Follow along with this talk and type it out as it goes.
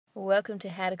Welcome to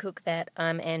How to Cook That.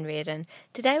 I'm Reardon.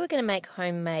 Today we're going to make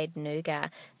homemade nougat,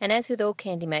 and as with all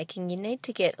candy making, you need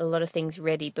to get a lot of things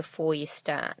ready before you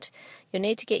start. You'll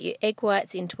need to get your egg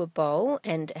whites into a bowl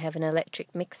and have an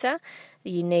electric mixer.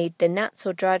 You need the nuts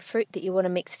or dried fruit that you want to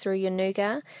mix through your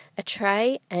nougat, a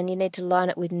tray, and you need to line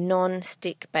it with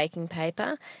non-stick baking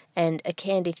paper and a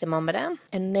candy thermometer,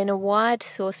 and then a wide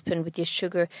saucepan with your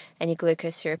sugar and your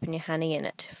glucose syrup and your honey in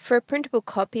it. For a printable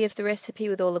copy of the recipe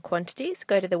with all the quantities,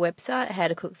 go to the website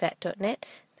howtocookthat.net.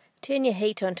 Turn your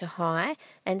heat onto high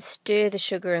and stir the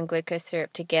sugar and glucose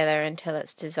syrup together until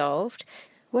it's dissolved.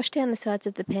 Wash down the sides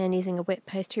of the pan using a wet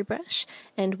pastry brush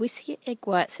and whisk your egg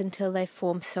whites until they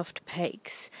form soft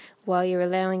peaks, while you're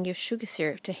allowing your sugar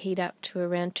syrup to heat up to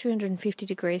around 250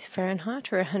 degrees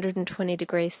Fahrenheit or 120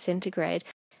 degrees centigrade.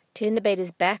 Turn the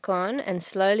beaters back on and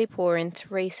slowly pour in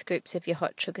 3 scoops of your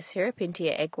hot sugar syrup into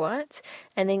your egg whites,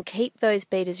 and then keep those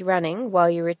beaters running while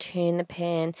you return the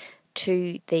pan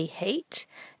to the heat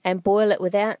and boil it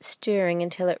without stirring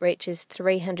until it reaches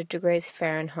 300 degrees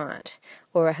Fahrenheit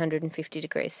or 150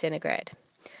 degrees centigrade.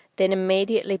 Then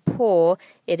immediately pour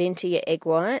it into your egg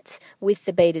whites with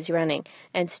the beaters running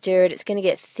and stir it. It's going to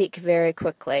get thick very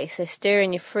quickly, so stir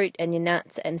in your fruit and your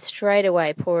nuts and straight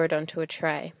away pour it onto a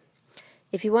tray.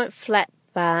 If you want flat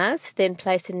bars, then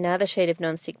place another sheet of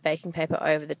non-stick baking paper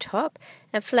over the top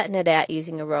and flatten it out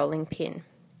using a rolling pin.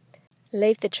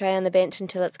 Leave the tray on the bench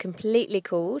until it's completely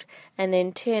cooled, and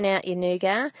then turn out your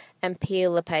nougat and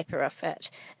peel the paper off it.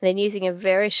 And then using a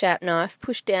very sharp knife,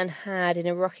 push down hard in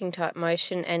a rocking type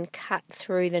motion and cut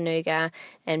through the nougat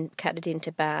and cut it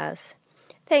into bars.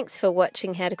 Thanks for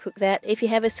watching How to Cook That. If you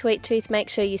have a sweet tooth, make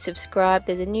sure you subscribe.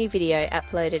 There's a new video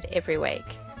uploaded every week.